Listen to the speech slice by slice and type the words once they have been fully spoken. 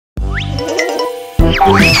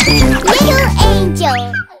Little angel.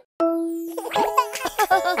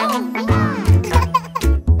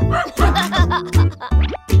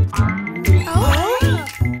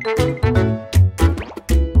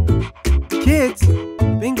 Kids,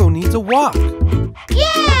 Bingo needs a walk.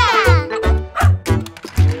 Yeah!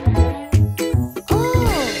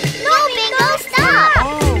 No, Bingo, stop!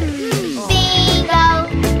 Bingo,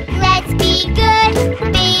 let's be good.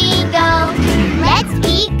 Bingo, let's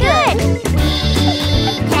be good.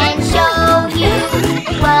 We can show you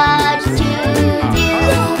what to do.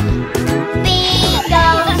 Bingo,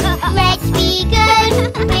 let's be good.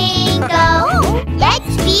 Bingo,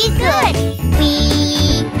 let's be good. We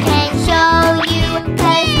can show you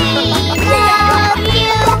 'cause we love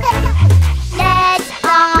you. Let's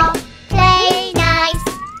all play nice.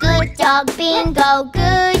 Good dog, Bingo,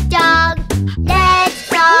 good dog.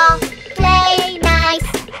 Let's all play nice.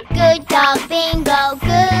 Good dog, Bingo,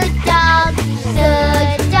 good dog.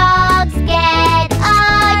 Good dogs get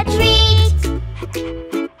a treat.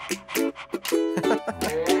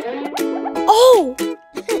 Oh!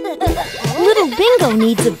 Little Bingo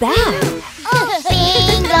needs a bath.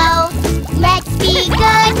 Bingo, let's be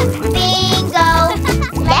good. Bingo,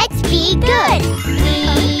 let's be good.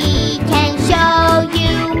 We can show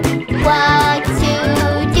you what to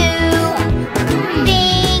do.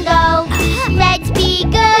 Bingo, let's be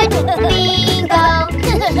good. Bingo,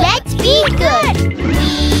 let's be good.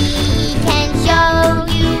 We can show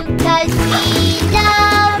you 'cause we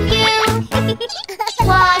love you.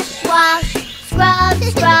 Wash, wash, scrub,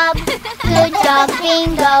 scrub. Good dog,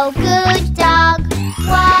 Bingo, good dog.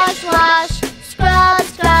 Wash, wash, scrub,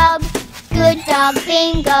 scrub. Good dog,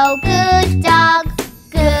 Bingo, good dog.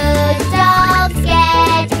 Good dogs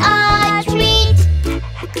get a treat.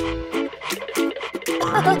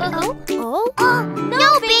 No,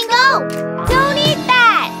 Bingo! Don't eat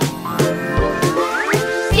that!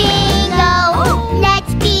 Bingo,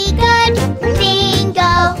 let's be good.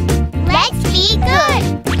 Bingo, let's be good.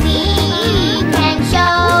 We can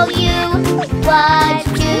show you what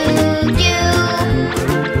to do.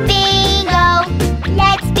 Bingo,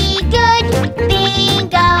 let's be good.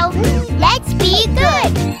 Bingo, let's be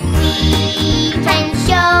good. We can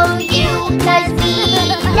show you 'cause we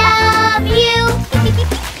love you.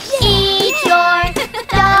 Eat your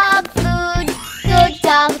dog food. Good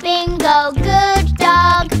dog, Bingo, good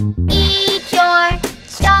dog. Eat your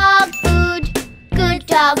dog food. Good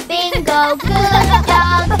dog, Bingo, good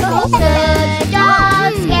dog. Good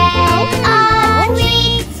dogs get a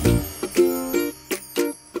treat.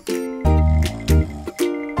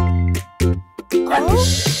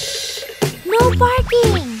 No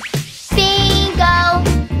barking. Bingo,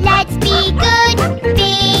 let's be good.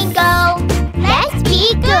 Bingo, let's be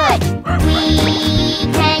good. We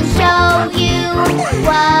can show you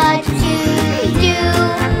what to do.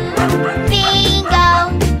 Bingo,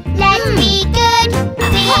 let's be good.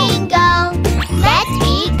 Bingo, let's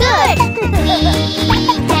be good. We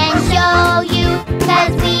can show you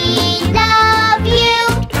 'cause we love you.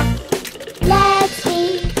 Let's be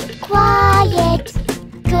quiet.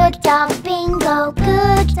 Good dog, Bingo,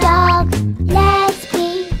 good dog. Let's be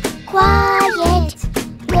quiet.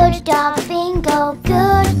 Good dog, Bingo,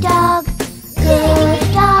 good dog. Good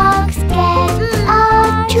dogs get a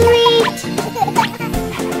treat.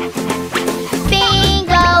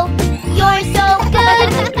 Bingo, you're so good.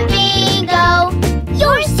 Bingo,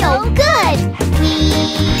 you're so good. We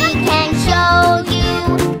can show you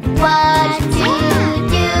what to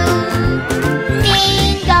do.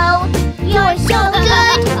 Bingo, you're so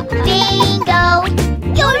good. Bingo,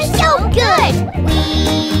 you're so good. We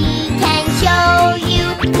can show you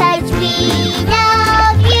 'cause we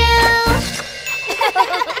love you.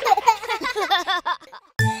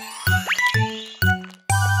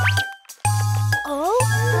 Oh?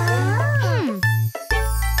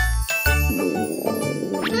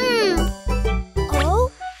 Oh?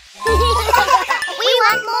 We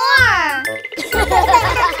want more.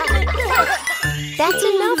 That's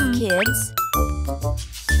enough, kids.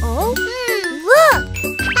 Oh? Look.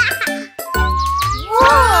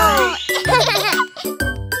 Whoa.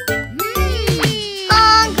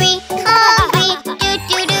 Hungry, hungry, do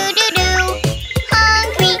do do do do.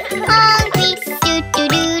 Hungry, hungry, do do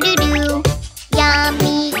do do do.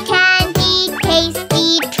 Yummy candy, tasty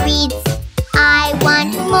treats. I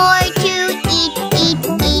want more to eat, eat,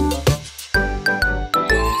 eat.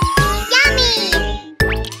 Yummy!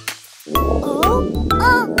 Oh?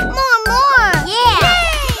 Oh, more! Yeah!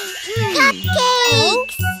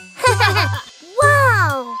 Cupcakes!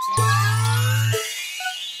 Wow!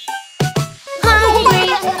 Hungry,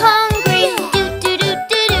 hungry, do do do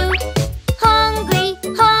do do. Hungry,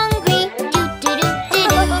 hungry, do do do do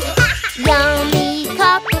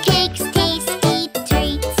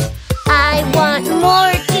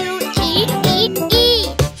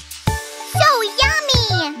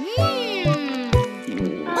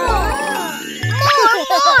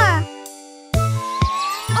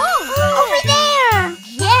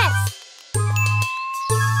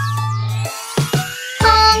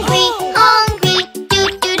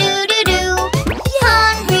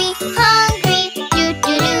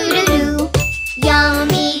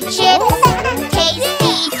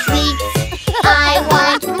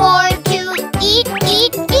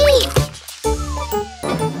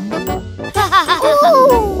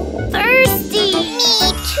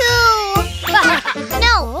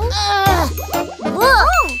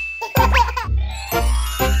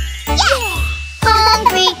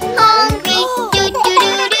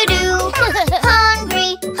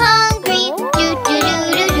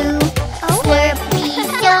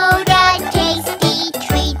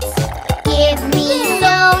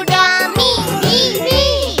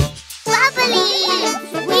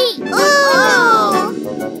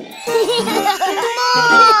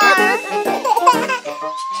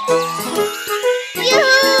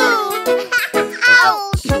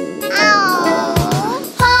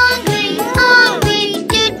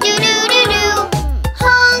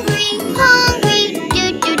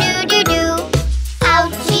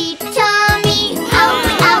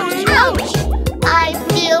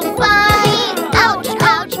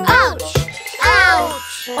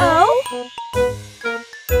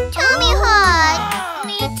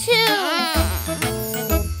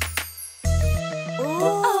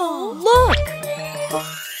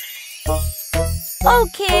Oh,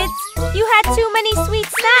 kids, you had too many sweet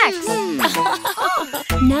snacks.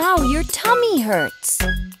 Now your tummy hurts.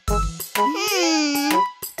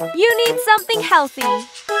 You need something healthy.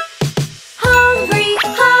 Hungry,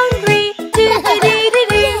 hungry,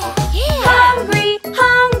 do-do-do-do-do. Hungry,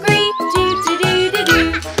 hungry,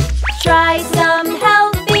 do-do-do-do-do. Try some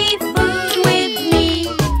healthy food with me.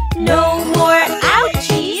 No more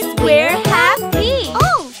ouchies, we're happy.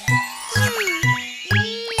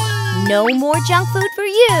 No more junk food for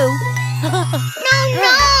you. No!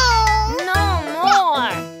 No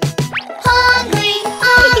more. Hungry,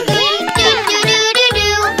 hungry,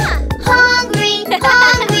 do-do-do-do-do. Hungry,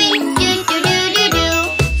 hungry, do-do-do-do-do.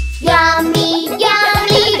 Yummy,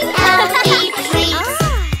 yummy, healthy treats.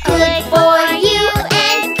 Good for you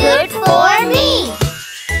and good for me.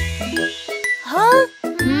 Huh?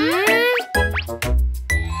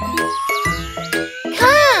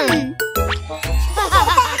 Come!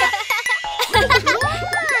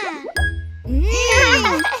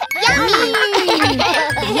 Yummy!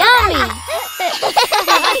 Yummy.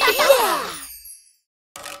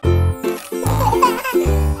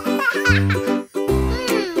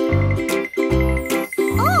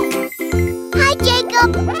 Oh! Hi,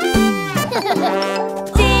 Jacob!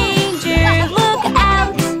 Danger, look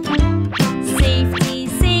out. Safety,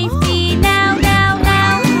 safety, now, now,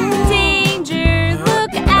 now. Danger,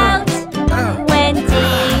 look out. When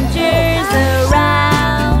danger's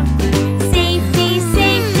around. Safety,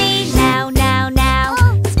 safety, now, now, now.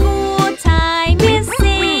 School time is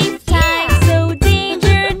safe time. So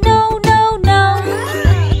danger, no, no, no.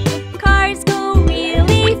 Cars go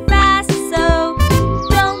really fast, so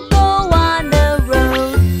don't go on the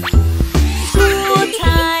road. School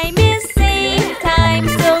time is safe time,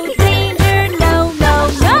 so danger, no, no,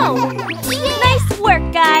 no. Nice work,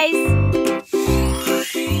 guys.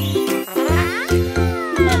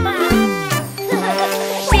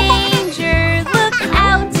 Danger, look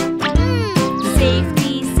out.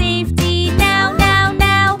 Safety, safety, now, now,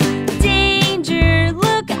 now. Danger,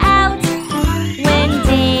 look out. When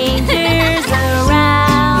danger's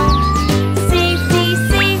around. Safety,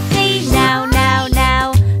 safety, now, now,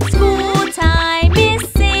 now. School time is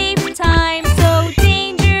safe time, so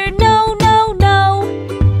danger, no, no, no.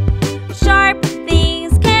 Sharp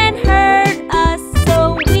things can hurt us,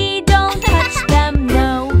 so we don't touch them,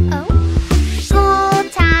 no. School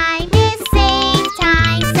time is safe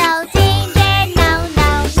time, so danger, no,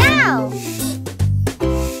 no, no.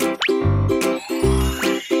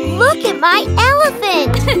 Look at my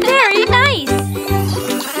elephant! Very nice.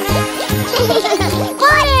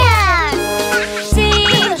 Water!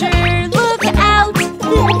 Danger, look out.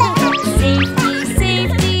 Safety,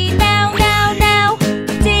 safety, now, now, now.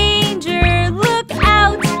 Danger, look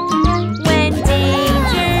out. When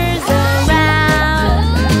danger's around.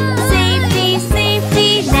 Safety, safety,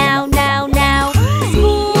 now, now, now.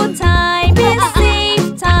 School time is safe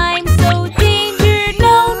time, so danger,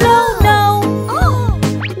 no, no, no.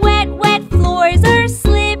 Wet, wet floors are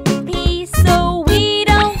slippy, so we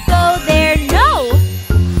don't go there, no.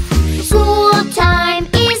 School time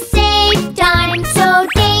is safe time, so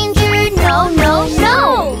danger, no, no,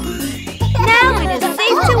 no. Now it is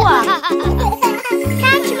safe to walk.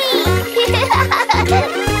 Catch me!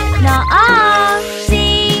 Nuh-uh.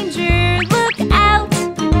 Danger, look out.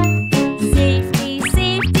 Safety,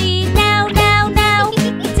 safety, now, now, now.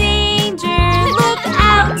 Danger, look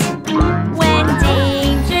out. When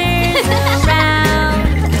danger's around.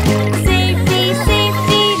 Safety,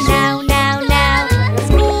 safety, now, now, now.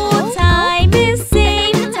 School time is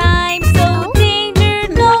safe time, so danger,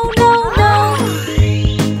 no, no, no.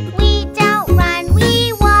 We don't run,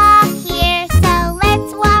 we walk here, so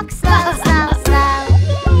let's walk slow, slow, slow.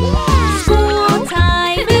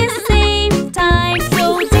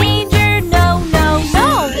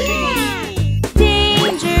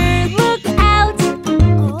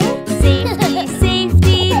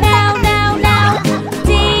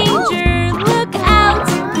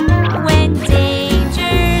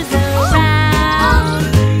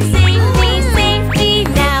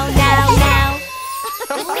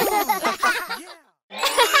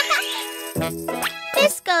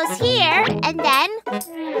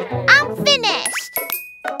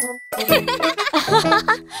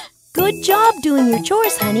 doing your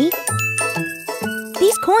chores, honey.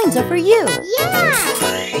 These coins are for you. Yeah!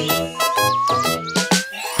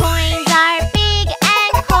 Coins are big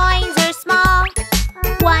and coins are small.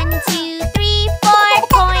 1, 2, 3, 4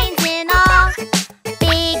 coins in all.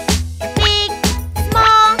 Big, big,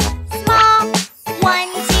 small, small. 1,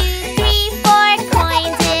 2, 3, 4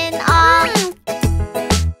 coins in all.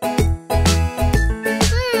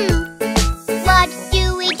 What do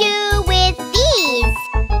we do with these?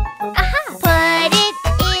 Put it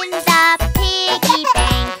in the piggy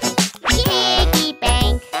bank. Piggy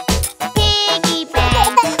bank. Piggy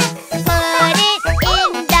bank. Put it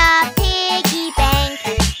in the piggy bank.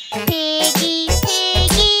 Piggy,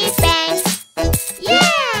 piggy bank.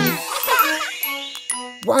 Yeah!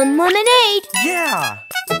 1 lemonade. Yeah!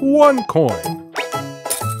 1 coin.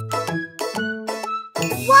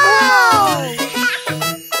 Wow!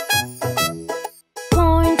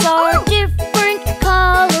 Coins are different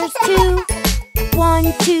colors too.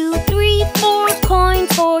 1, 2, 3, 4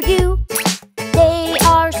 coins for you. They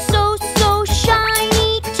are so, so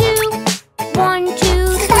shiny too. 1,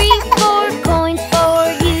 2, 3, 4 coins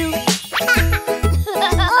for you.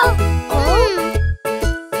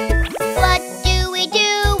 What do we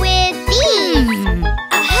do with these?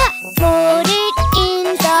 Put it in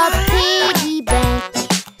the piggy bank.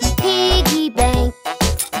 Piggy bank.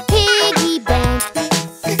 Piggy bank.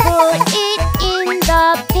 Put it in the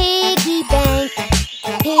piggy bank.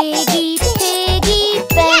 Piggy, piggy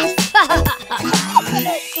bank.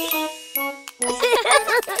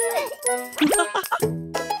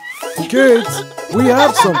 Kids, we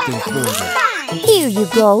have something for you. Here you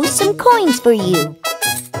go, some coins for you.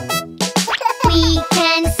 We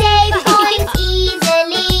can save coins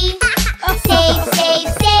easily. Save, save,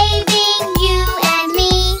 saving you and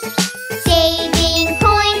me. Saving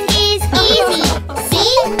coins is easy.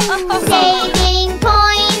 See? Saving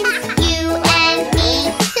coins, you and me.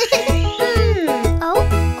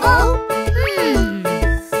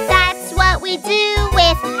 That's what we do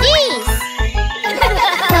with these.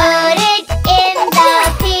 Put it in the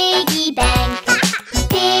piggy bank.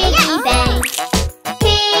 Piggy bank.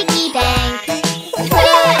 Piggy bank.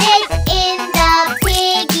 Put it in the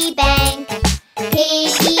piggy bank.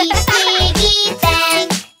 Piggy, piggy bank.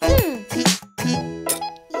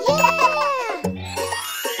 Yeah!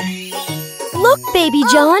 Look, Baby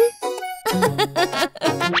John.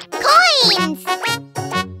 Coins!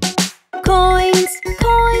 Coins,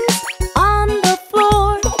 coins on the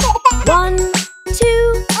floor. 1,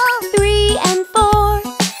 2, 3, and 4.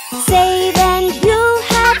 Save and you'll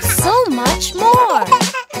have so much more.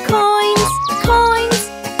 Coins, coins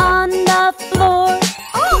on the floor.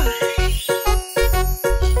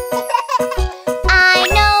 I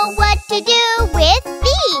know what to do with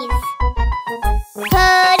these.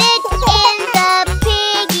 Put it in the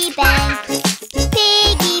piggy bank.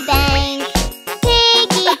 Piggy bank.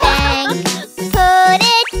 Piggy bank. Put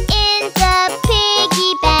it in the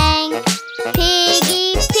piggy bank. Piggy,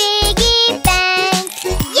 piggy bank.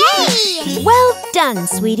 Yay! Well done,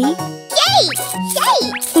 sweetie. Yay! Yay!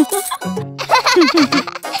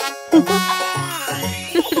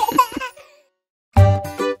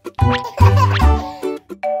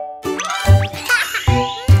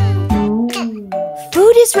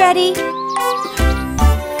 Food is ready.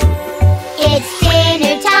 It's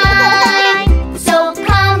dinner time, so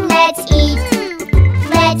come let's eat.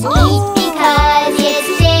 Let's eat because it's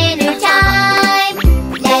dinner time.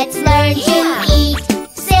 Let's learn to eat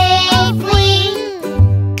safely.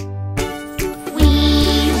 We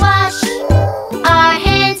wash our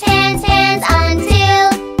hands, hands, hands until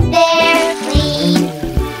they're clean.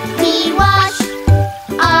 We wash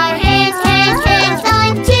our hands, hands, hands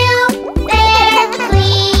until they're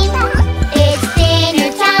clean. It's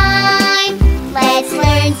dinner time. Let's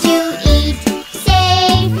learn to eat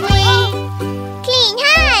safely. Clean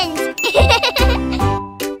hands.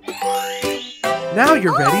 Now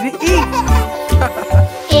you're ready to eat.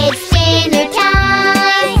 It's dinner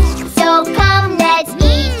time, so come let's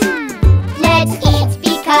eat. Let's eat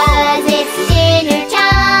because it's dinner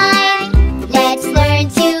time. Let's learn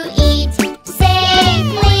to eat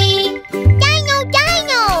safely. Dino,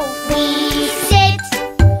 dino. We sit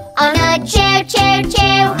on a chair, chair,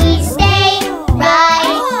 chair. We stay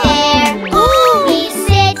right there. We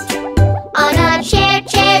sit on a chair,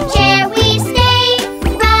 chair, chair. We stay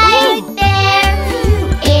right there.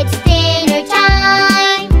 It's dinner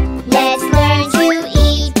time. Let's learn to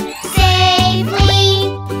eat safely.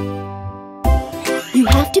 You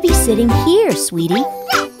have to be sitting here, sweetie.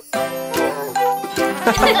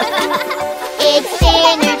 It's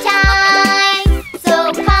dinner time,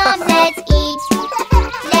 so come let's eat.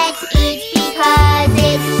 Let's eat because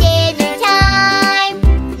it's dinner time.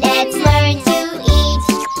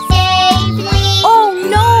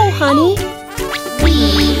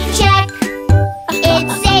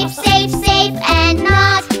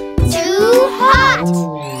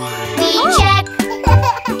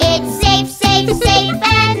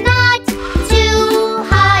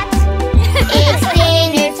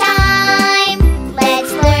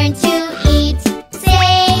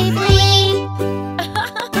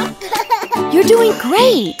 doing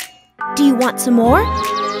great! Do you want some more?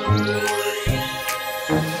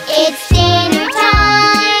 It's dinner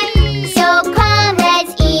time, so come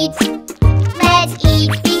let's eat. Let's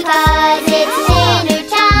eat because it's dinner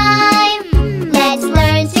time. Let's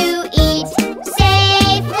learn to eat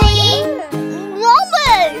safely.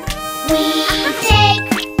 Robert! We take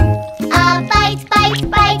a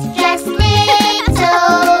bite, just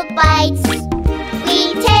little bites. We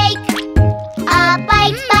take a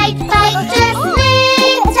bite, just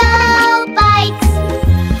little bites.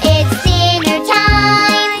 It's dinner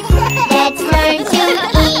time. Let's learn to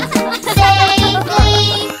eat safely.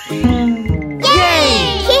 Yay!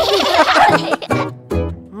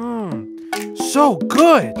 So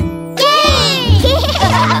good. Yay!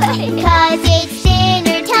 'Cause it's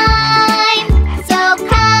dinner time. So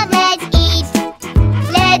come let's eat.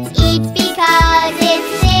 Let's eat because it's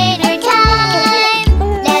dinner time.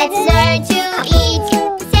 Let's learn to eat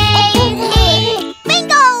safely.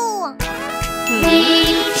 Bingo! We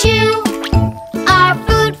chew our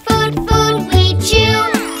food. We chew.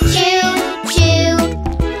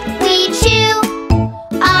 We chew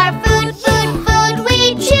our food. We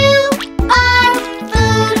chew our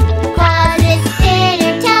food. 'Cause it's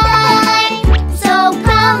dinner time. So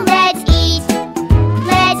come let's eat.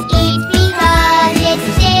 Let's eat because it's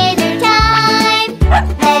dinner time.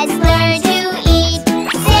 Let's learn to eat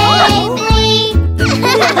safely.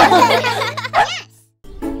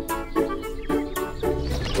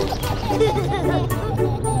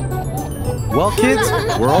 Well, kids,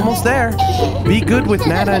 we're almost there. Be good with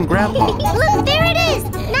Nana and Grandpa. Look, there it is!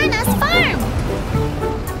 Nana's farm!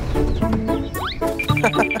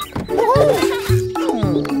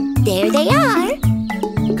 There they are.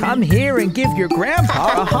 Come here and give your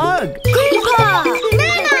grandpa a hug. Grandpa!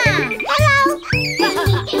 Nana! Hello!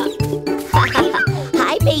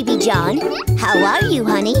 Hi, Baby John. How are you,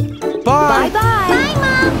 honey? Bye. Bye-bye. Bye,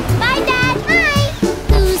 Mom! Bye, Dad! Hi!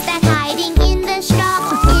 Who's that hiding in the straw?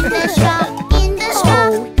 In the straw? In the straw?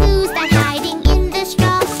 Who's that hiding in the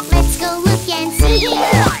straw? Let's go look and see.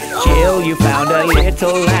 Jill, you found a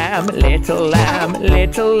little lamb, little lamb,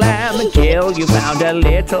 little lamb. Jill, you found a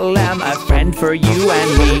little lamb, a friend for you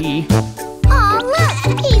and me. Aw, look!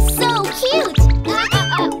 He's so cute!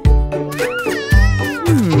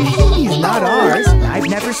 He's not ours. I've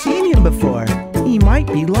never seen him before. He might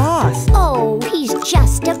be lost. Oh, he's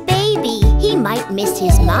just a baby. He might miss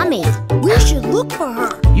his mommy. We should look for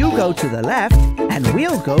her. You go to the left, and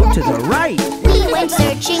we'll go to the right. We went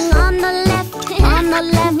searching on the left, on the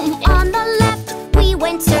left, on the left. We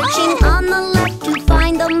went searching on the left to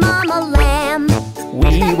find the mama lamb.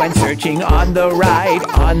 We went searching on the right,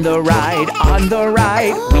 on the right, on the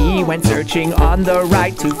right. We went searching on the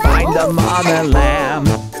right to find the mama lamb.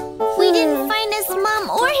 We didn't find his mom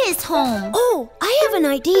or his home. Oh, I have an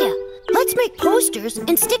idea. Let's make posters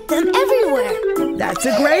and stick them everywhere. That's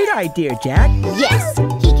a great idea, Jack. Yes,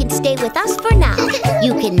 he can stay with us for now.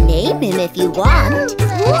 You can name him if you want.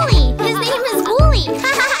 Wooly! His name is Wooly!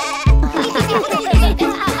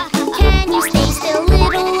 Can you stay still,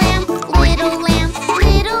 little lamb? Little lamb,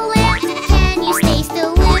 little lamb. Can you stay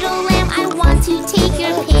still, little lamb? I want to take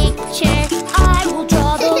your picture. I will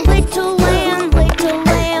draw the little lamb, little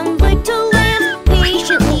lamb, little lamb.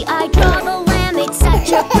 Patiently I draw the lamb. It's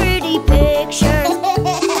such a pretty picture.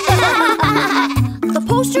 The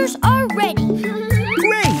posters are ready.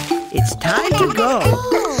 Great! It's time to go.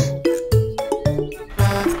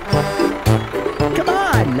 Come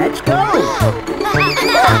on, let's go.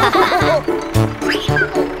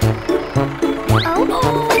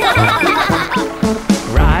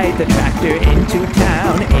 Ride the tractor into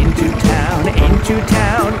town, into town, into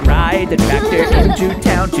town. Ride the tractor into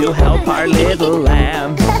town to help our little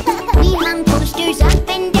lamb. We hung posters up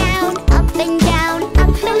and down, up and down,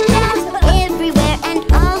 up and down. Everywhere and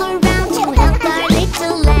all around to help our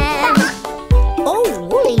little lamb. Oh,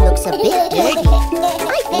 Wooly looks a bit dirty.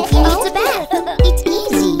 I think he needs a bath. It's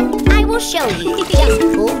easy. I will show you. Just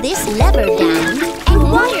pull this lever down and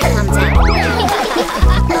water comes out.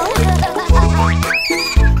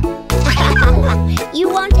 You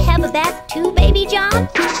want to have a bath too, Baby John?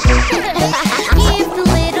 Give the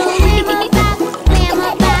little lamb a bath, lamb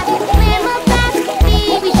a bath, lamb a bath.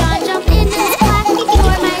 Baby John jumped in this bath for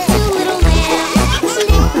my two little lambs.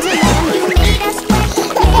 Little lamb, you made us wet,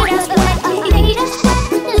 made us wet, made us wet.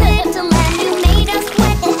 Little lamb, you made us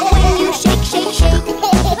wet when you shake, shake, shake.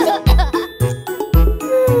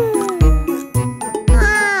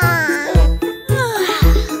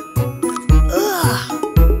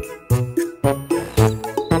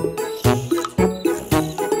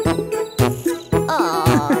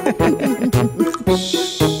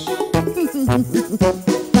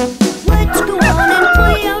 Let's go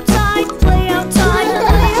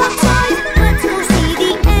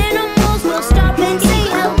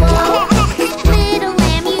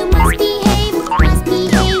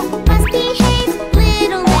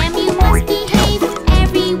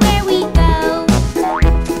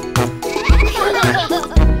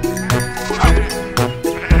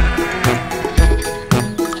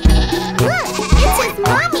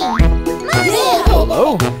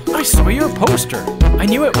for your poster. I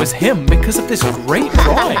knew it was him because of this great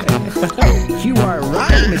drawing. You are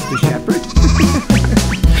right, Mr. Shepherd.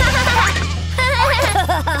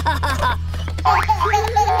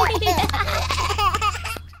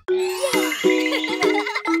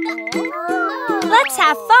 Let's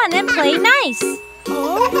have fun and play nice.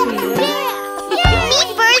 Me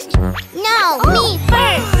first? No, me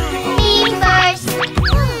first. Me first.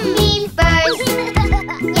 Me first.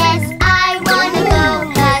 Yes, I wanna go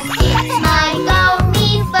 'cause it's my go. Me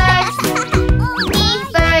first. Me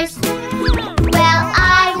first. Well,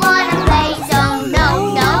 I wanna play, so no,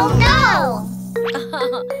 no, no.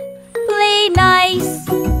 Play nice,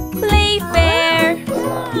 play fair,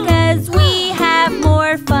 'cause we have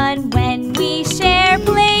more fun when we share.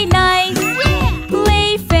 Play nice,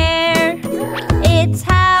 play fair, it's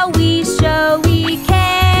how we show we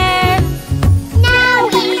care. Now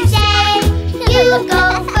we say, you go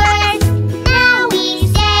first. Now we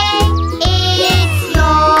say, it's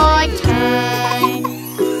your turn.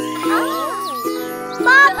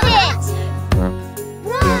 Pop it!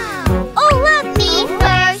 Wow! Oh, look! Me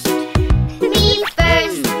first. Me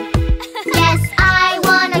first. Yes, I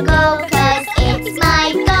wanna go 'cause it's my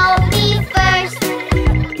go. Me first.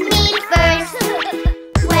 Me first.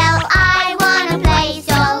 Well, I wanna play,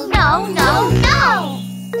 so no, no, no.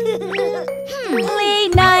 Play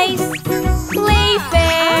nice, play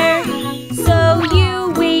fair, so you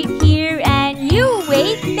wait here and you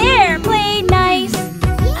wait there. Play nice,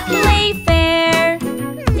 play fair,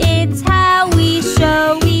 it's how we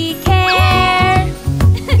show we care.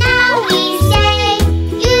 Now we say,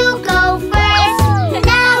 you go first.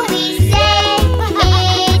 Now we say,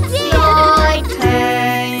 it's your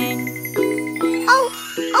turn. Oh,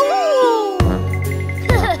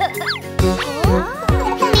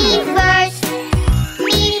 Me first.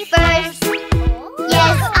 Me first.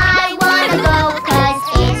 Yes, I wanna go 'cause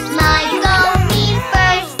it's my go. Me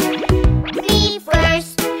first. Me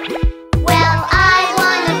first. Well, I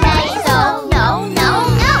wanna play, so no, no,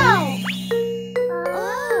 no.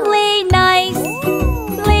 Play nice,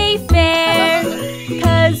 play fair,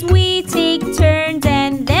 'cause we take turns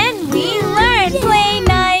and then we learn. Play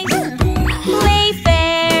nice, play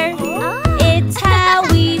fair, it's how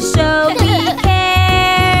we show we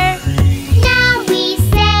care. Now we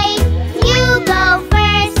say, you go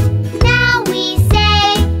first. Now we say,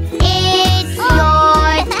 it's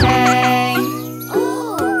your turn.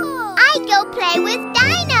 I go play with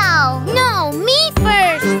Dino. No, me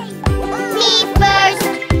first. Me first.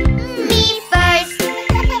 Me first.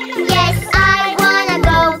 Yes, I wanna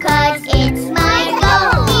go 'cause it's my go.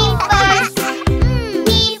 Me first.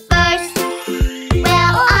 Me first.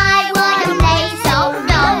 Well, I wanna play, so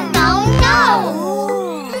no, no, no.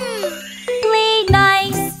 Play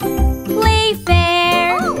nice, play fair,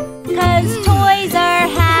 'cause toys are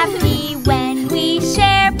happy when we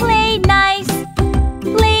share. Play nice,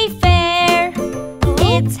 play fair,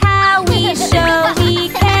 it's how we show we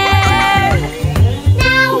care.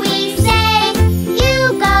 Now we say, you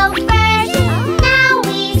go first. Now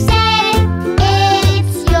we say,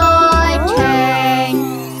 it's your turn.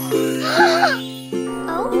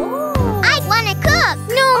 I wanna cook.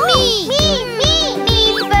 No, me. Me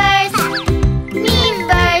first. Me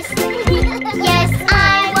first. Yes,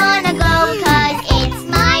 I wanna go 'cause it's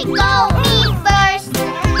my go. Me first.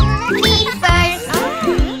 Me first.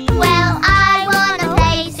 Well, I wanna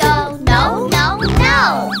play, so no, no, no.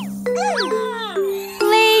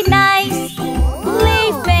 Play nice, play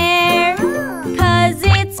fair, 'cause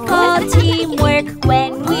it's called teamwork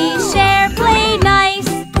when we share. Play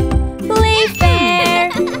nice, play fair,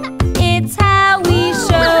 it's how we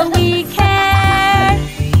show we care.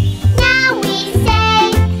 Now we say,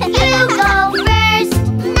 you go first.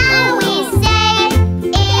 Now we say,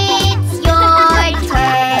 it's your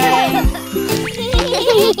turn.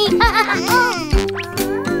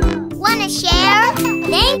 Wanna share?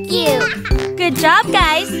 Thank you. Good job,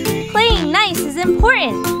 guys. Playing nice is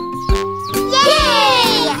important.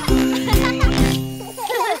 Yay!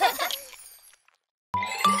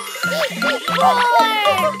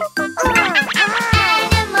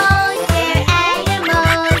 Animals, we're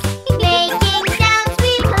animals, making sounds.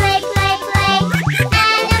 We play, play, play.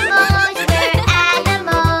 Animals, we're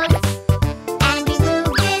animals, and we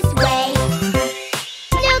move this way.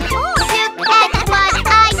 Look at what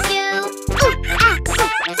I do.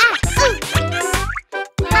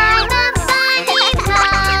 I'm a bunny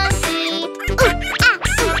monkey.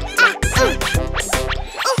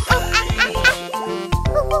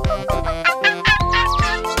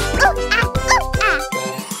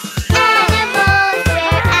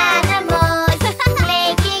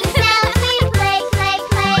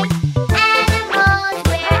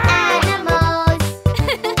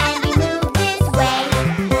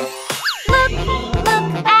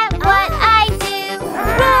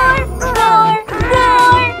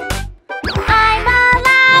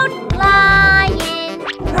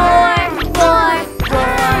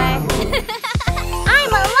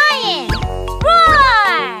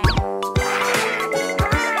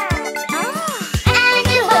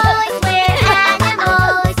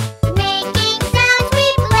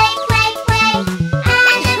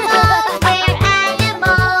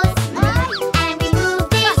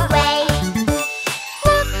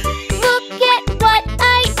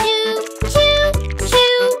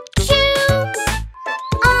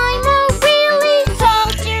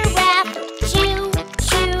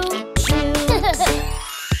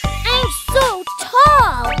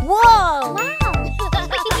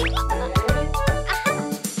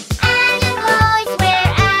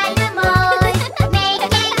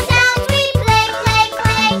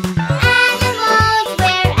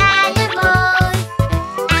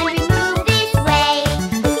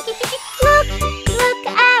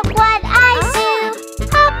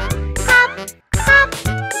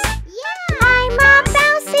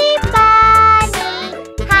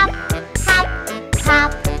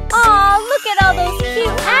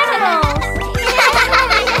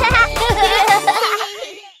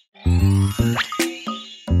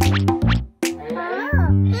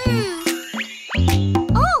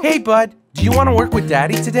 Bud, do you want to work with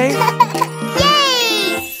Daddy today? Yay!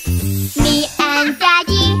 Me and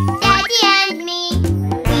Daddy, Daddy and me,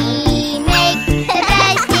 we make the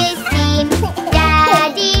bestest team.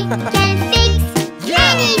 Daddy can fix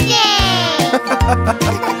anything.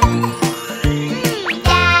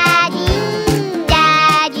 Daddy,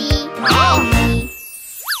 Daddy and me.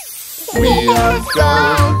 Wheels go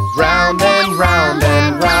round and round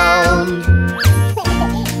and round.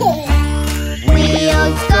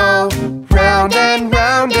 Wheels go round and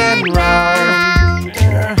round and round.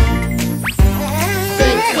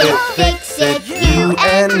 Fix it, you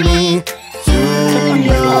and me. Soon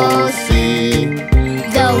you'll see.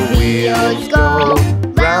 The wheels go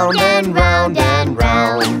round and round and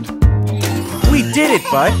round. We did it,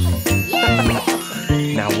 Bud.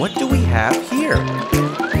 Now what do we have here?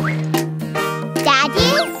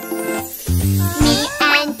 Daddy? Me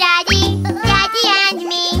and Daddy, Daddy and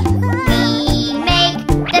me, we make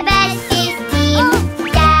the bestest team.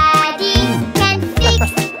 Daddy can fix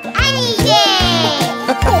anything.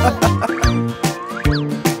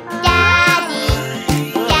 Daddy,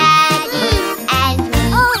 Daddy and me.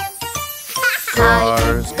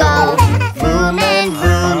 Cars go vroom and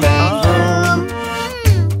vroom and vroom.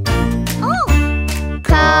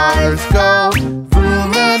 Cars go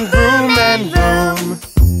vroom and vroom and vroom.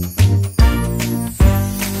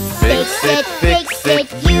 Fix it,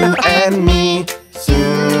 you and me.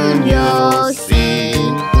 Soon you'll see.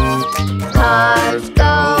 Cars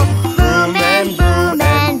go vroom and vroom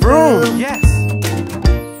and vroom. Yes.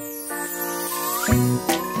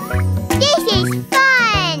 This is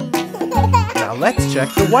fun. Now let's check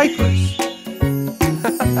the wipers.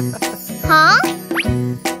 Huh?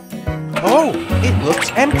 Oh, it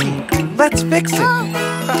looks empty. Let's fix it.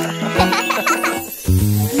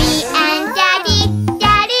 Me and Daddy,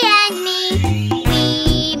 Daddy and me, we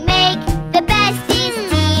make the bestest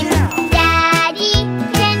team. Daddy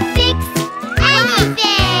can fix anything.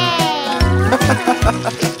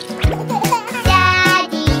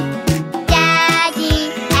 Daddy, Daddy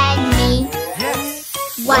and me. Yes.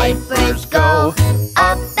 Wipers go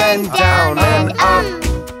up and down and up.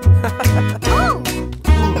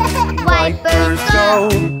 Wipers Go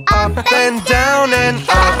up and down and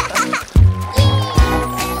up.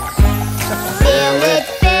 Fill it,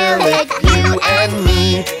 you and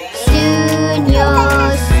me. Soon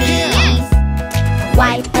you'll see.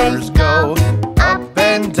 Wipers go up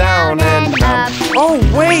and down and up. Oh,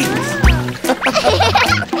 wait.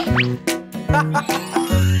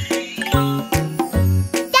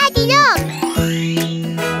 Daddy, look!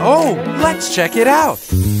 Oh, let's check it out.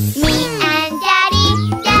 Me and Daddy,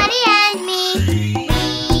 Daddy and me,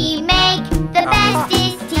 we make the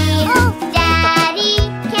bestest team. Daddy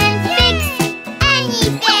can fix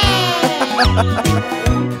anything.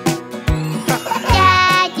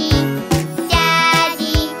 Daddy,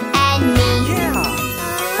 Daddy and me.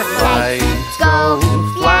 Lights go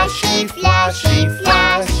flashy, flashy,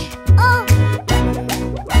 flash.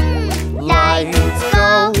 Lights go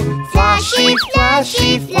flashy,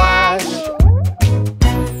 flashy, flash.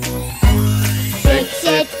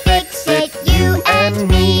 Fix it, you and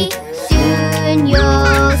me. Soon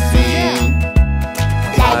you'll see.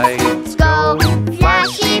 Lights go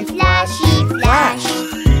flashy, flashy, flash.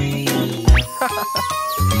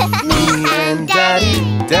 Me and Daddy,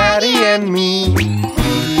 Daddy and me, we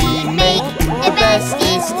make the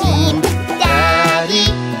bestest team. Daddy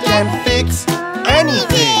can fix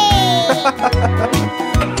anything.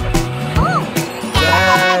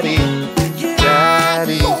 Daddy,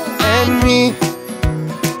 Daddy and me.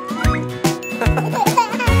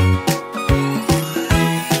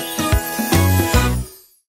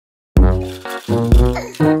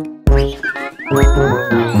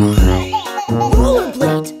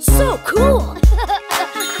 Rollerblades, so cool!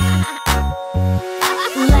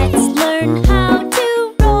 Let's learn how to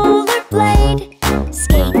rollerblade.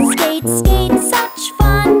 Skate, skate, skate, such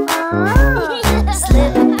fun!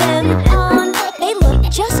 Slip them on, they look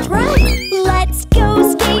just right. Let's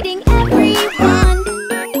go skating, everyone!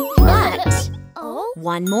 But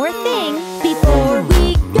one more thing before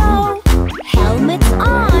we go. Helmets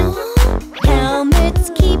on. Helmets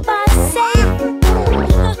keep us safe.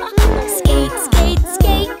 Skate, skate,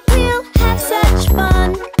 skate, we'll have such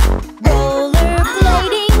fun.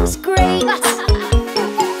 Rollerblading's great.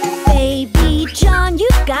 Baby John,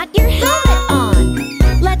 you've got your helmet on.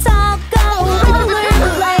 Let's all go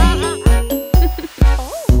rollerblade.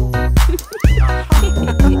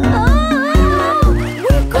 Oh,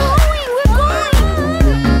 we're going, we're going.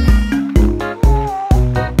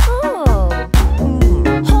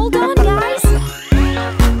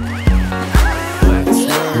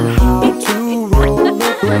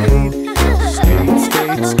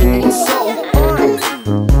 skates so fun.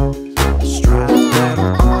 Strap them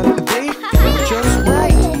on, they feel just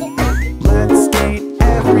right. Let's skate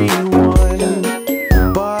everyone.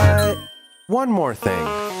 But one more thing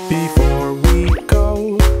before we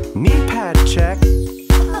go. Knee pad check.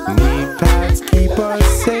 Knee pads keep us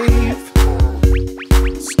safe.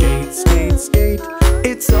 Skate, skate, skate.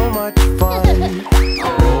 It's so much fun.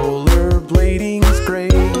 Rollerblading's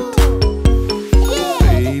great.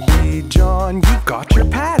 Baby John, you got your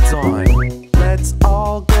pads on. Let's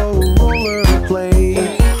all go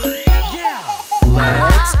rollerblade.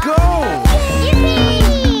 Let's go!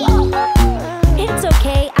 It's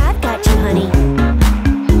okay, I've got you, honey.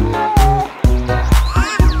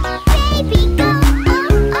 Baby, go!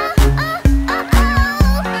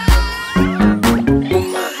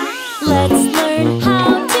 Let's learn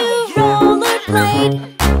how to rollerblade.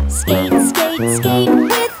 Skate, skate, skate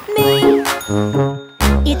with me.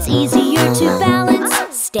 It's easier to balance.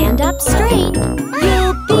 Stand up straight.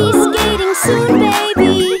 You'll be skating soon,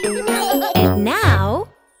 baby. And now,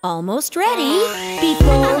 almost ready.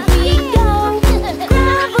 Before we go,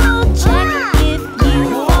 gravel check. If you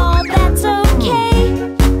fall, that's okay.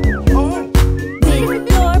 With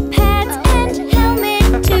your pads and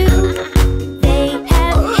helmet too, they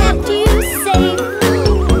have kept you safe.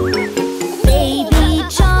 Baby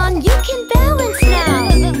John, you can balance now.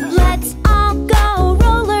 Let's all go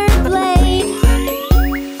rollerblade.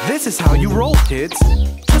 This is how you roll, kids.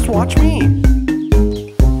 Just watch me.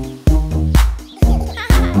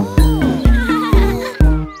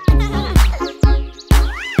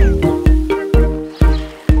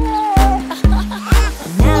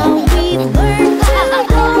 Now we've learned to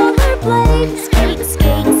rollerblade. Skate,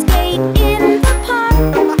 skate, skate in the park.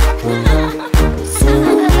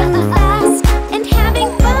 Swinging fast and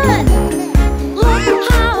having fun. Look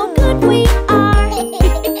how good we are.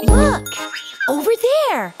 Look, over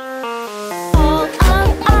there. All of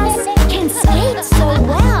us can skate so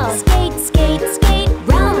well. Skate, skate, skate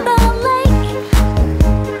round the lake.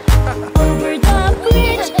 Over the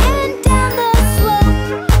bridge and down the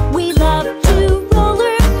slope. We love to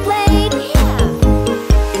rollerblade.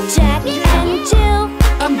 Jack and Jill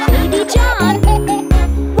and Baby John,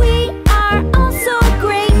 we are all so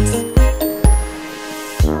great.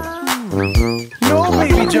 No,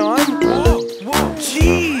 Baby John. Whoa, whoa,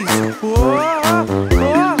 jeez. Whoa,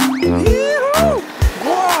 whoa, yee-hoo.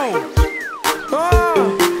 Whoa.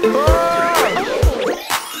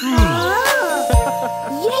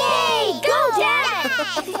 Yay! Go, Jack!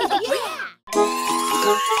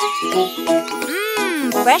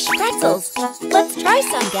 Fresh pretzels. Let's try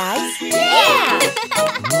some, guys. Yeah!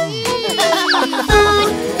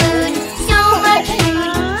 Food, food, so much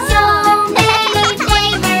food, so many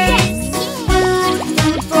flavors. Food,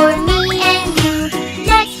 food for me and you.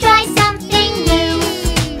 Let's try something new.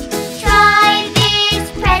 Try this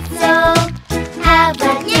pretzel. Have a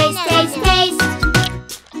taste, taste, taste.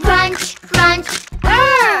 Crunch, crunch.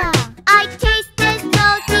 I taste the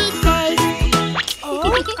salty taste.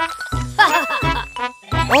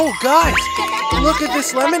 Oh, guys, look at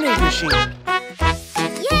this lemonade machine.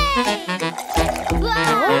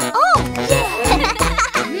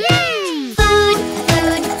 Food,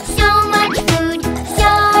 food, so much food,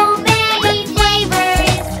 so many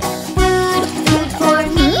flavors. Food, food for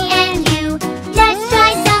me and you. Let's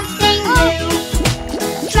try something new.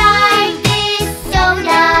 Try this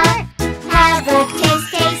soda. Have a taste,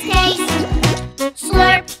 taste, taste.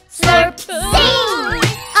 Slurp, slurp, sing.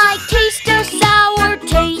 I taste a sour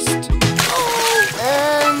taste.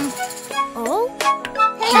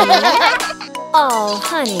 Oh,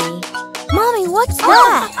 honey. Mommy, what's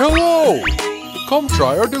that? Hello. Come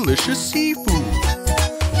try our delicious seafood.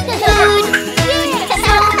 Food, food,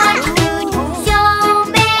 so much food, so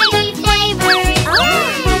many flavors.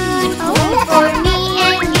 Food, food for me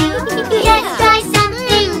and you. Let's try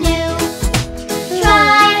something new.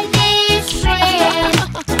 Try this shrimp.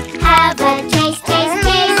 Have a taste, taste,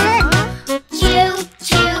 taste. Chew,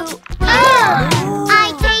 chew.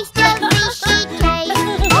 I taste a fishy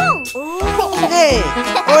taste. Hey,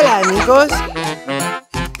 hola amigos.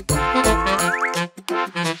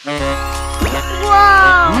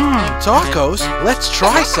 Tacos. Let's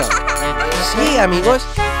try some. Sí, amigos.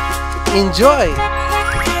 Enjoy.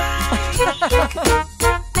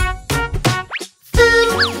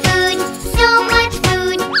 Food, food, so much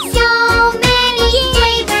food, so many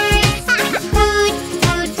flavors. Food,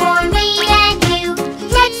 food for me and you.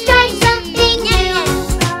 Let's try something new.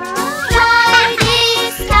 Try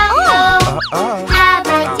this taco. Have a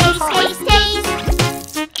taste, taste, taste.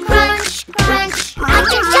 Crunch, crunch,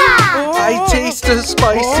 cha-cha-cha. I taste a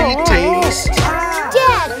spicy taste.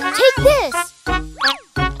 Dad, take this.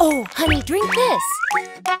 drink this.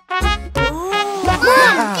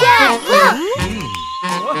 Mom, Dad, look!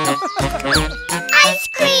 Ice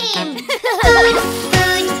cream! Food,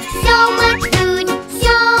 food, so much food,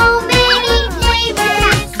 so many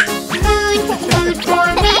flavors. Food, food for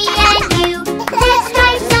me and you. Let's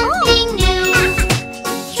try something new.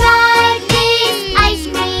 Try this ice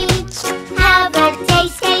cream. Have a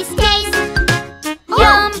taste, taste, taste.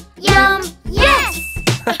 Yum, yum, yes!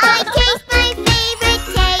 I taste my favorite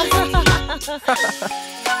taste.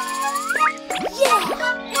 Yeah!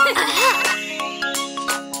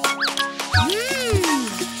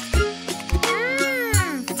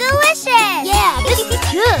 Delicious! Yeah, this is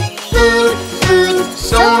good. Food, food,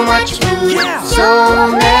 so much food, so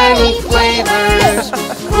many flavors.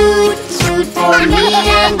 Food, food for me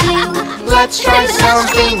and you. Let's try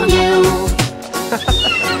something new.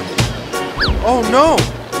 Oh no!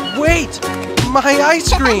 Wait! My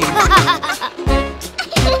ice cream!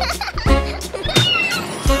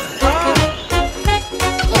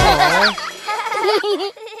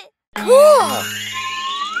 Cool!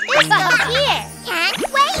 There's some here. Can't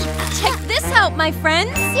wait. Check this out, my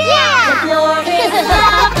friends. Yeah! The floor is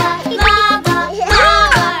lava, lava,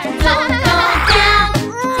 lava. Don't go down,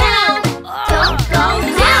 down. Don't go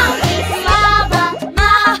down. It's lava,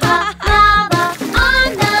 lava, lava on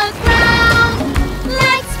the ground.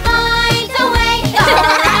 Let's find a way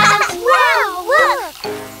around. Wow, look!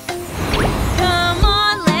 Come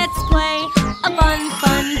on, let's play a fun,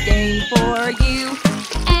 fun game for you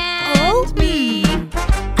and me.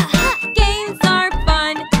 Games are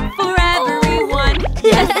fun for everyone.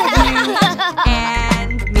 Yes, you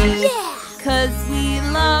and me. 'Cause we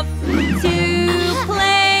love to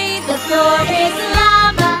play. The floor is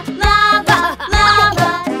lava, lava, lava.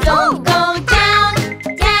 Don't go down,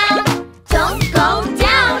 down. Don't go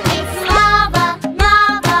down. It's lava,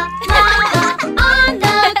 lava, lava on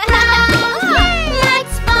the ground.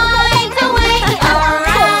 Let's find a way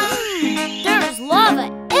around. There's lava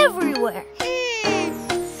everywhere.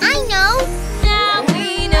 I know. Now we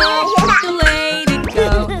know the way to go.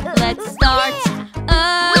 Let's start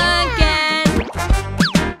again.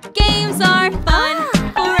 Games are fun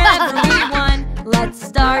for everyone. Let's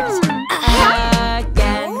start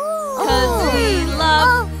again. 'Cause we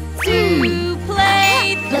love to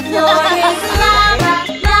play. The floor is lava,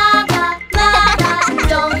 lava, lava.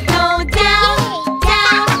 Don't go down,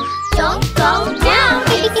 down. Don't go down.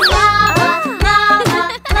 It's lava, lava,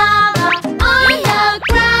 lava on the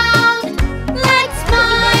ground. Let's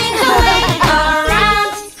find a way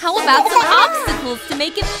around. How about some obstacles to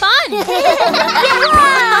make it fun? Yeah!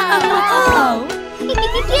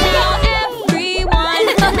 Now everyone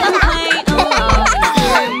can play along.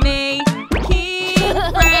 We're making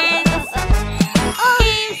friends.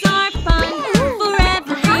 Games are fun for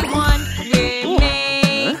everyone. We're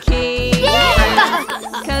making friends.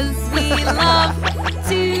 'Cause we love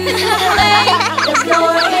to play. The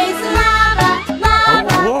floor is lava,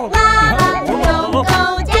 lava, lava. Don't go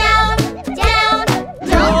down, down.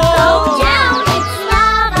 Don't go down. It's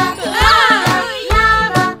lava, lava,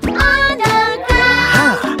 lava on the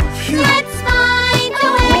ground. Let's find a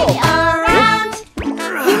way around.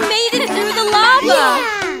 You made it through the lava.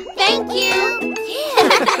 Thank you.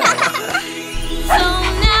 So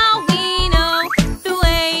now we know the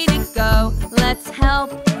way to go. Let's help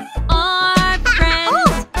our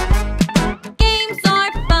friends. Games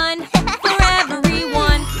are fun for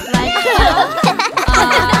everyone. Let's help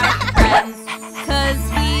our friends. 'Cause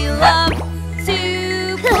we love to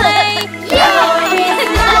play. The floor is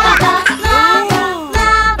lava, lava,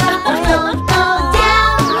 lava. Don't go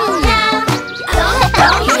down, down. Don't go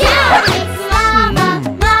down. It's lava,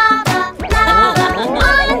 lava, lava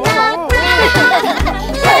on the ground.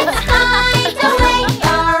 Let's find a way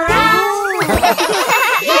around.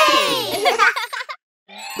 Yay!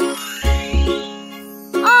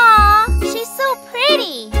 Aw, she's so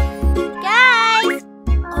pretty. Guys,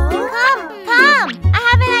 come, come. I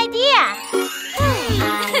have an idea. I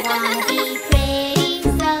wanna be pretty,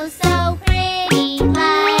 so, so pretty.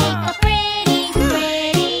 Like a pretty,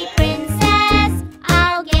 pretty princess.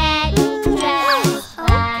 I'll get dressed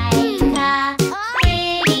like a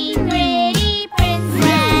pretty, pretty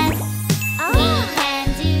princess. We can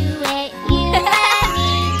do it, you and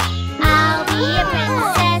me. I'll be a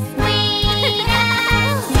princess queen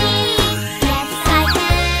and see. Yes, I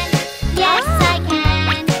can. Yes, I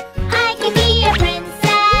can. I can be a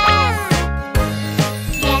princess.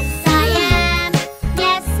 Yes, I am.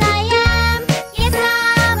 Yes, I am. Yes,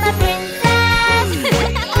 I'm a princess.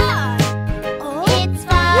 It's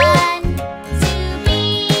fun to be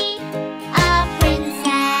a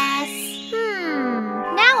princess.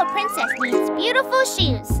 Now a princess needs beautiful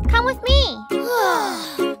shoes. Come with me.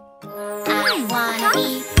 I wanna be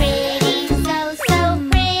pretty, so, so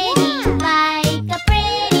pretty, like a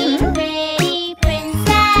pretty, pretty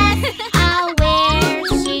princess. I'll wear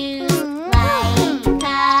shoes like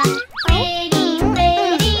a pretty,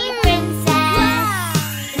 pretty princess.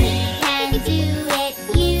 We can do it,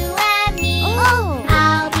 you and me.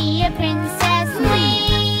 I'll be a princess,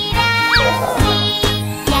 sweet and sweet.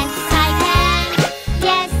 Yes, I can.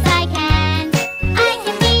 Yes, I can. I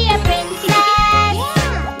can be a princess.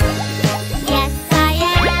 Yes, I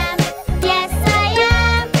am. Yes, I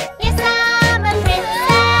am. Yes, I'm a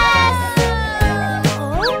princess.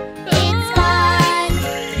 It's fun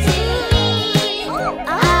to be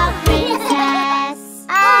a princess.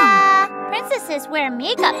 Princesses wear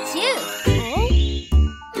makeup too.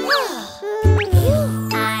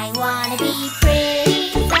 I wanna be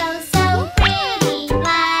pretty, so, so pretty,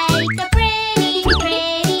 like a pretty,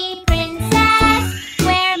 pretty princess.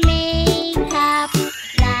 Wear makeup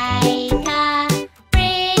like a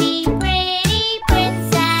pretty, pretty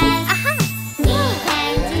princess. We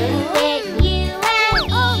can do it, you and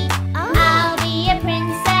me. I'll be a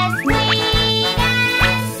princess, sweet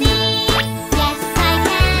and sweet. Yes, I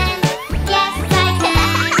can. Yes, I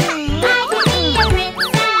can. I can be a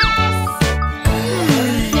princess.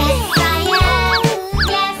 Yes, I am.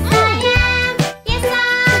 Yes, I am. Yes,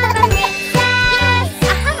 I'm a princess.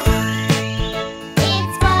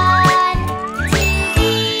 It's fun to be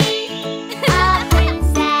a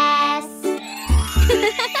princess.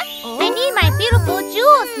 I need my beautiful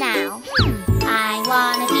jewels now. I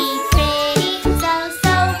wanna be pretty, so,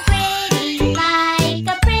 so pretty, like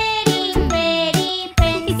a pretty, pretty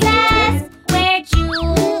princess. Wear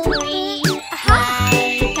jewelry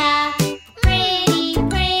like a pretty,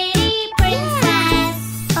 pretty princess.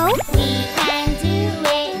 We can do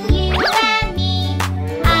it, you and me.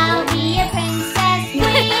 I'll be a princess,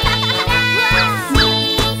 sweet and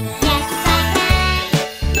sweet. Yes, I can.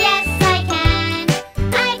 Yes, I can.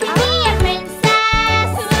 I can be a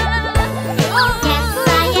princess. Yes,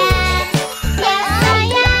 I am. Yes, I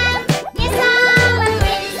am. Yes, I'm a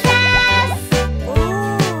princess.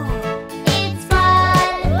 It's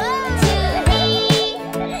fun to be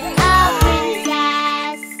a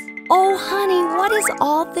princess. Oh, honey, what is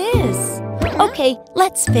all this? Okay,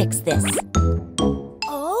 let's fix this.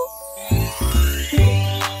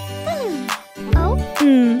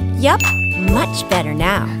 Yup, much better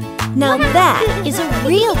now. Now that is a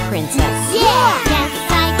real princess. Yeah! Yes,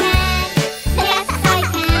 I can. Yes, I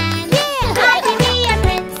can. I can be a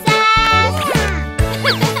princess.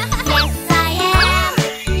 Yes, I am.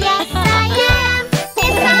 Yes, I am.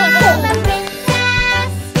 Yes, I'm a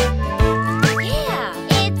princess. Yeah,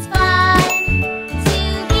 it's fun to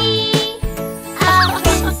be a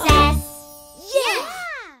princess. Yeah!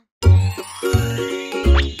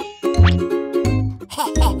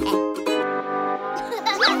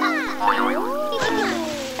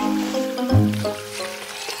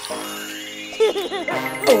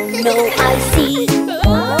 Oh no, I see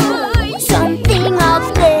something up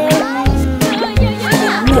there.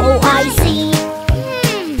 Oh no, I see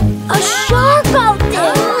a shark out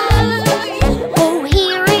there. Oh,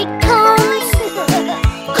 here it comes,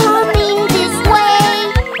 coming this way.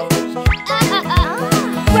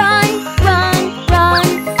 Run, run, run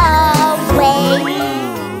away.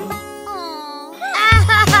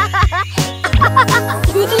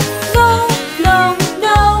 No, no,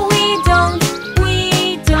 no, we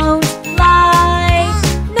don't lie.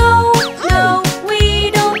 No, no, we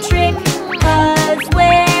don't trick, 'cause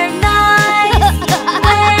we're nice.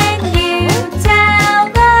 When you tell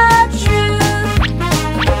the truth,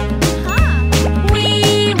 we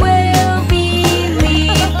will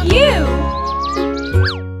believe you.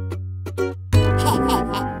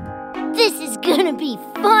 This is gonna be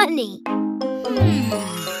funny.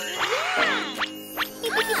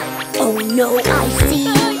 Oh no, I see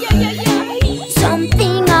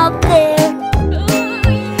something up there.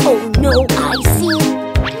 Oh no, I see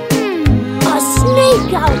a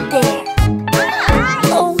snake out there.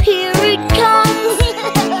 Oh, here it comes,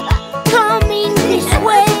 coming this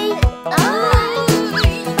way.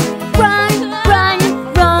 Run, run,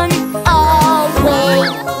 run away.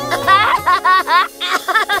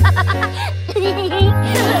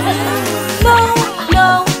 No, no,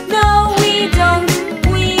 no, we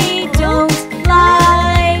don't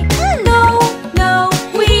lie. No, no,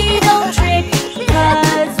 we don't trick,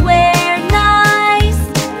 'cause we're nice.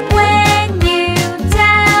 When you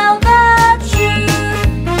tell the truth,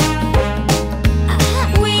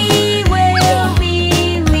 we will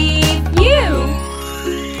believe you.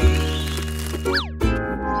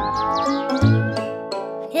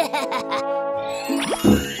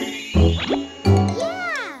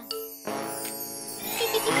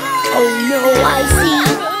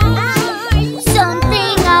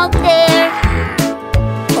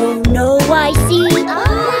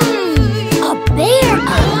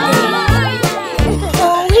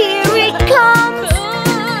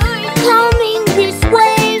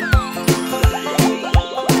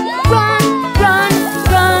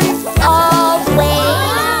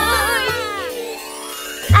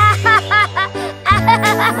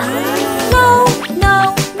 No, no,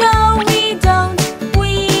 no, we don't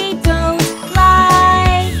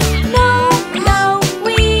lie. No, no,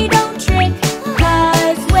 we don't trick,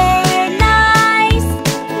 'cause we're nice.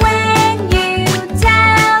 When you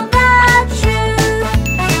tell the truth,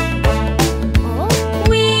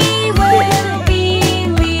 we will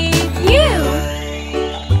believe you.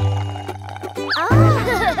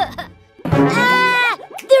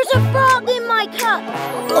 There's a frog in my cup.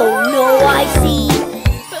 Oh no, I see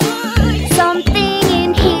something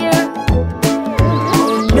in here.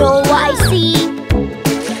 Oh no, I see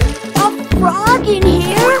a frog in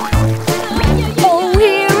here. Oh,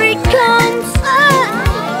 here it comes.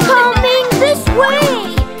 Coming this way.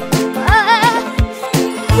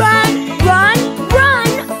 Run, run, run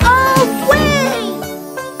away.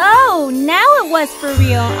 Oh, now it was for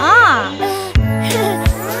real,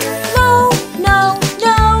 No, no,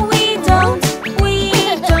 no, we don't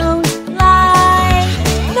lie.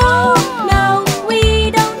 No, no, we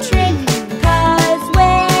don't trick, 'cause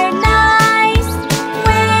we're nice.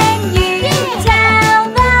 When you tell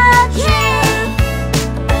the truth,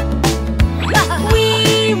 we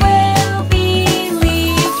will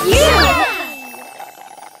believe you.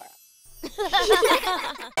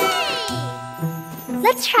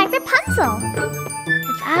 Let's try Rapunzel.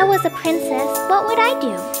 If I was a princess, what would I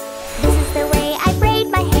do? This is the way I braid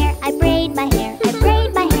my hair, I braid my hair, I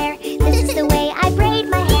braid my hair. This is the way I braid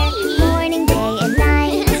my hair, morning, day, and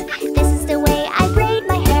night. This is the way I braid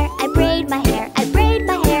my hair, I braid my hair, I braid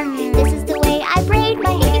my hair. This is the way I braid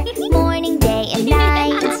my hair, morning, day, and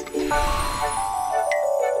night.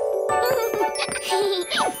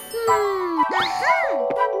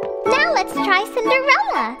 Now let's try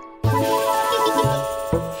Cinderella.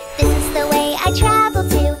 This is the way I travel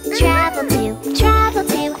to, travel to, travel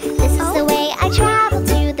to. This is the way I travel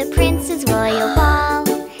to the prince's royal ball.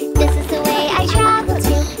 This is the way I travel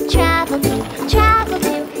to, travel to, travel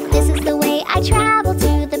to. This is the way I travel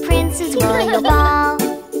to the prince's royal ball.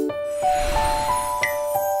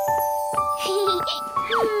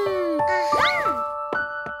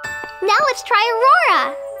 Now let's try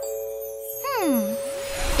Aurora.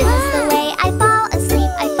 This is the way I fall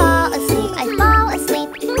asleep, I fall asleep, I fall asleep.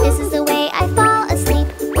 This is the way I fall asleep,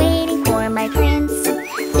 waiting for my prince.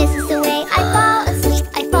 This is the way I fall asleep,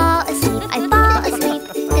 I fall asleep, I fall asleep.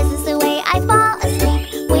 This is the way I fall asleep,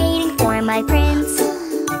 waiting for my prince.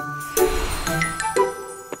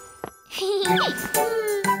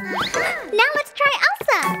 Now let's try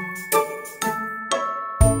Elsa.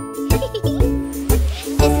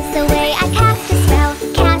 This is the way I cast a spell,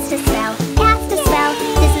 cast a spell, cast a spell.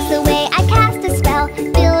 This is the way I cast a spell,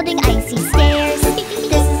 building icy stairs.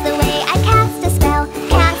 This is the way I cast a spell,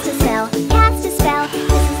 cast a spell, cast a spell.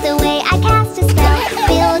 This is the way I cast a spell,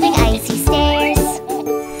 building icy stairs.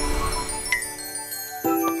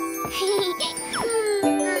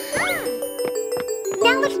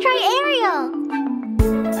 Now let's try Ariel.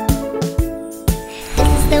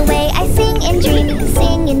 This is the way I sing and dream,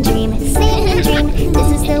 sing and dream, sing and dream. This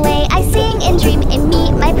is the way I sing and dream and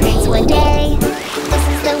meet my prince one day. This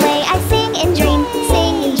is the way I sing and dream,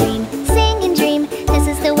 sing and dream, sing and dream. This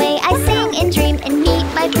is the way I sing and dream and meet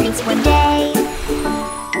my prince one day.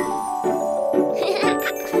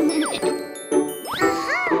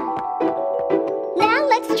 Now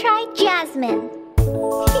let's try Jasmine.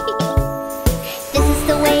 This is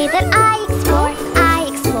the way that I explore, I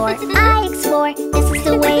explore, I explore. This is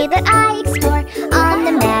the way that I explore on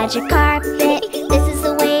the magic carpet. This is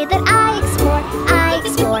the way that I explore, I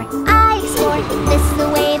explore, I explore. This is the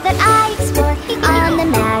way that I explore on the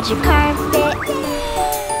magic carpet.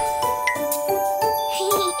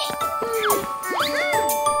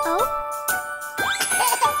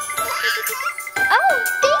 Oh,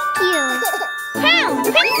 thank you. Crown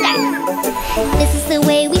Princess. This is the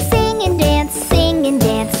way we sing and dance, sing and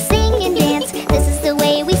dance, sing and dance. This is the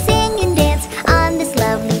way we sing and dance on this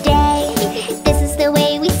lovely day. This is the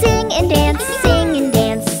way we sing and dance, sing and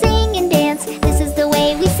dance, sing and dance. This is the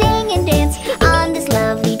way we sing and dance on this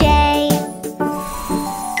lovely day.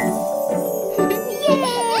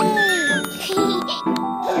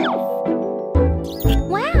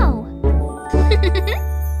 Wow!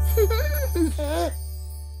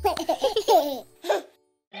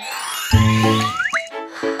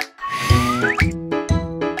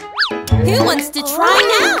 Who wants to try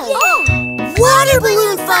now? Water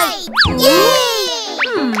balloon fight! Yay!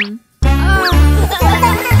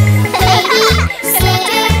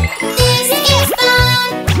 Babysitter, this is fun.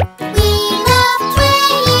 We love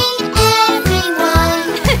playing, everyone.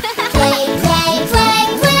 Play, play, play,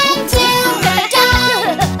 play till we're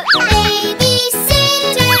done.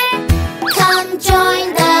 Babysitter, come join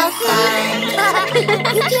the fun.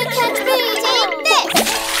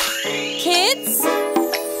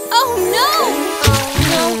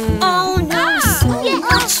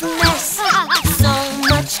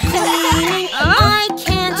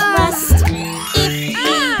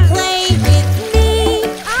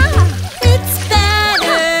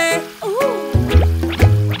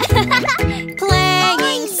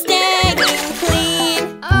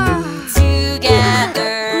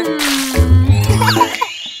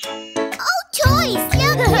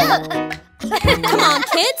 Come on,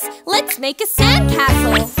 kids, let's make a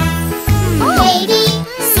sandcastle.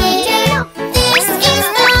 Babysitter, this is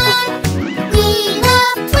fun. We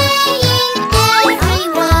love playing,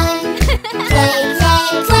 everyone. Play, play,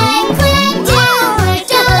 play, play till we're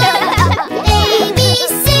done.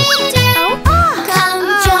 Babysitter, come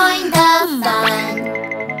join the fun.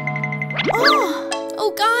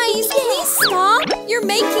 Oh, guys, please stop. You're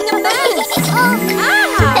making a mess.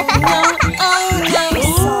 No,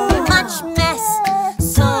 so much mess.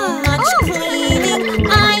 So much cleaning,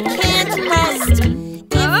 I can't rest.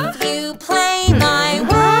 If you play my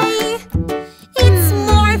way, it's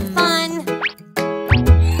more fun.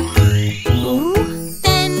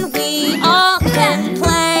 Then we all can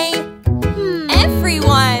play.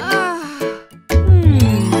 Everyone.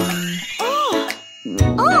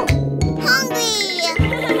 Hungry!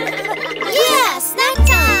 Yeah, snack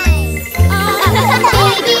time!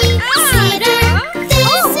 Babysitter,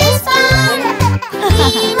 this is fun. We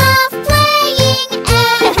love playing,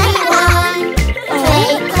 everyone. Play,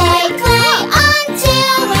 play, play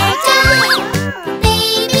until we're done.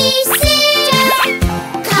 Babysitter,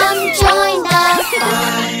 come join the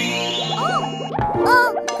fun. Oh,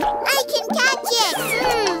 I can catch it.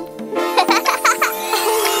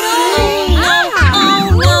 Oh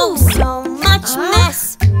no, so much mess,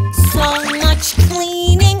 so much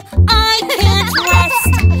cleaning, I can't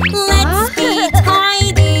rest. Let's be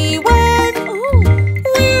tidy when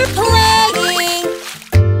we're playing.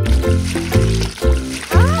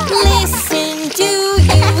 Listen, do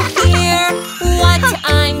you hear what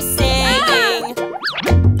I'm saying?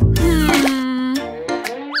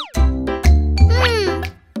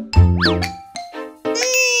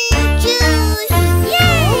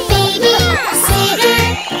 Babysitter,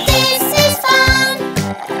 this is fun.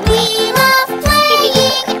 We love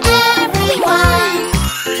playing, everyone.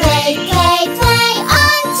 Play, play, play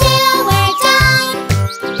until we're done.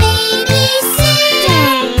 Babysitter,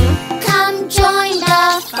 come join the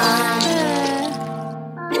fun.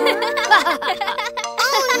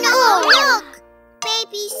 Oh no, look!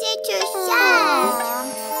 Babysitter's sad.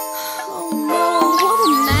 Oh no, what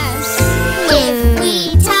a mess. If we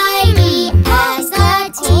tidy as a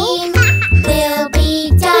team, we'll be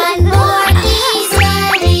done more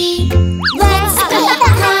easily. Let's be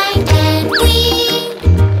kind and we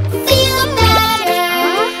feel better.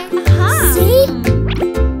 See?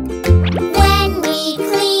 When we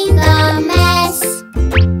clean the mess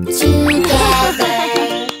together.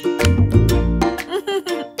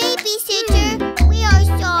 Babysitter, we are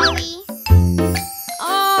sorry.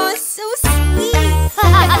 Oh, so sweet.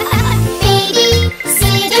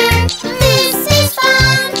 Babysitter, this is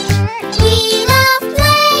fun. We love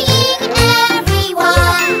playing,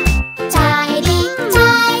 everyone. Tidy,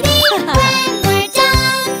 tidy, when we're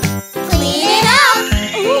done. Clean it up.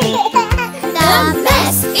 The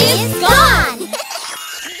mess is gone.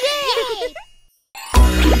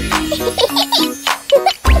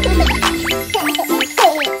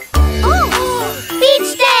 Oh,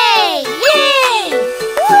 beach day! Yay!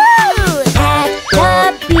 At the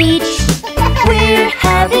beach, we're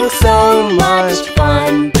having so much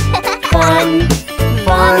fun. Fun,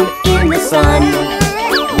 fun in the sun.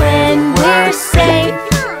 When we're safe,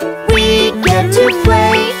 we get to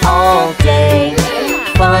play all day.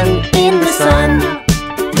 Fun in the sun.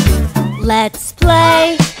 Let's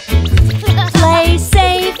play, play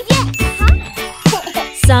safe.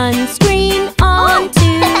 Sunscreen on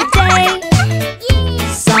today.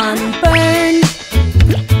 Sunburn,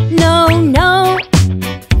 no, no.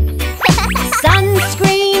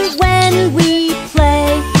 Sunscreen when we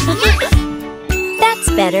play. That's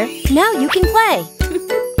better. Now you can play.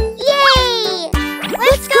 Yay!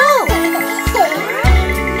 Let's go!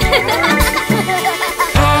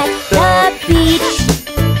 At the beach,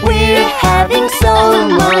 we're having so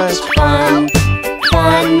much fun.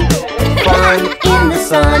 Fun, fun in the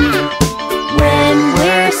sun. When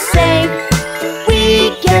we're safe, we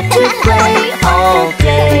get to play all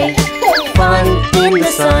day. Fun in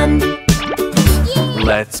the sun.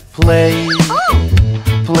 Let's play,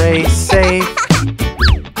 play safe.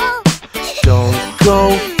 Don't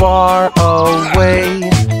go far away.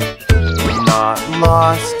 Not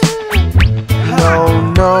lost.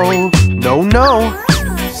 No, no, no, no.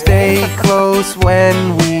 Stay close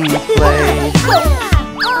when we play.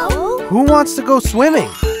 Who wants to go swimming?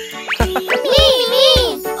 Me!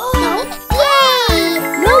 Yay!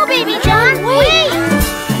 No, Baby John, wait!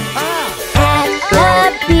 At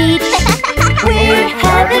the beach, we're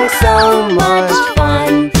having so much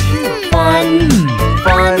fun. Fun,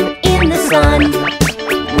 fun in the sun.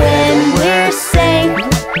 When we're safe,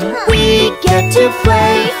 we get to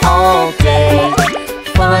play all day.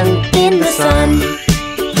 Fun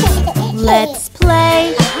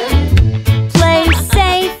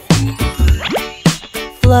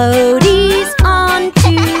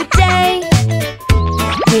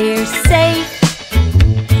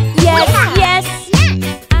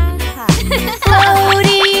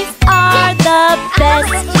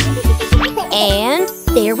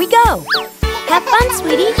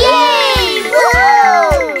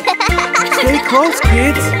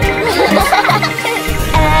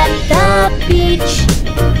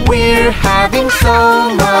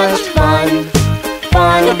so much fun.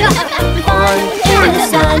 Fun, fun in the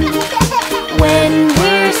sun. When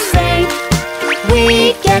we're safe,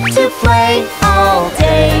 we get to play all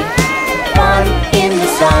day. Fun in the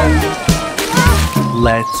sun.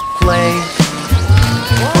 Let's play,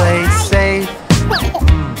 play safe.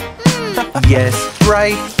 Yes,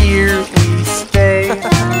 right here we stay.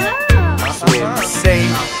 Swim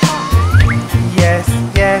safe. Yes,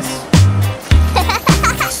 yes.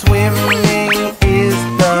 Swimming is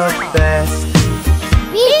the best.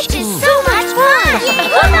 Beach is so much fun!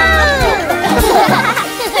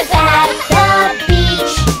 At the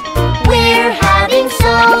beach, we're having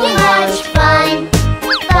so much fun.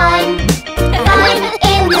 Fun, fun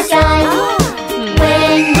in the sun.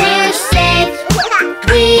 When we're safe,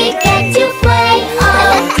 we get to play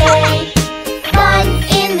all day. Fun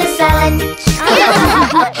in the sun.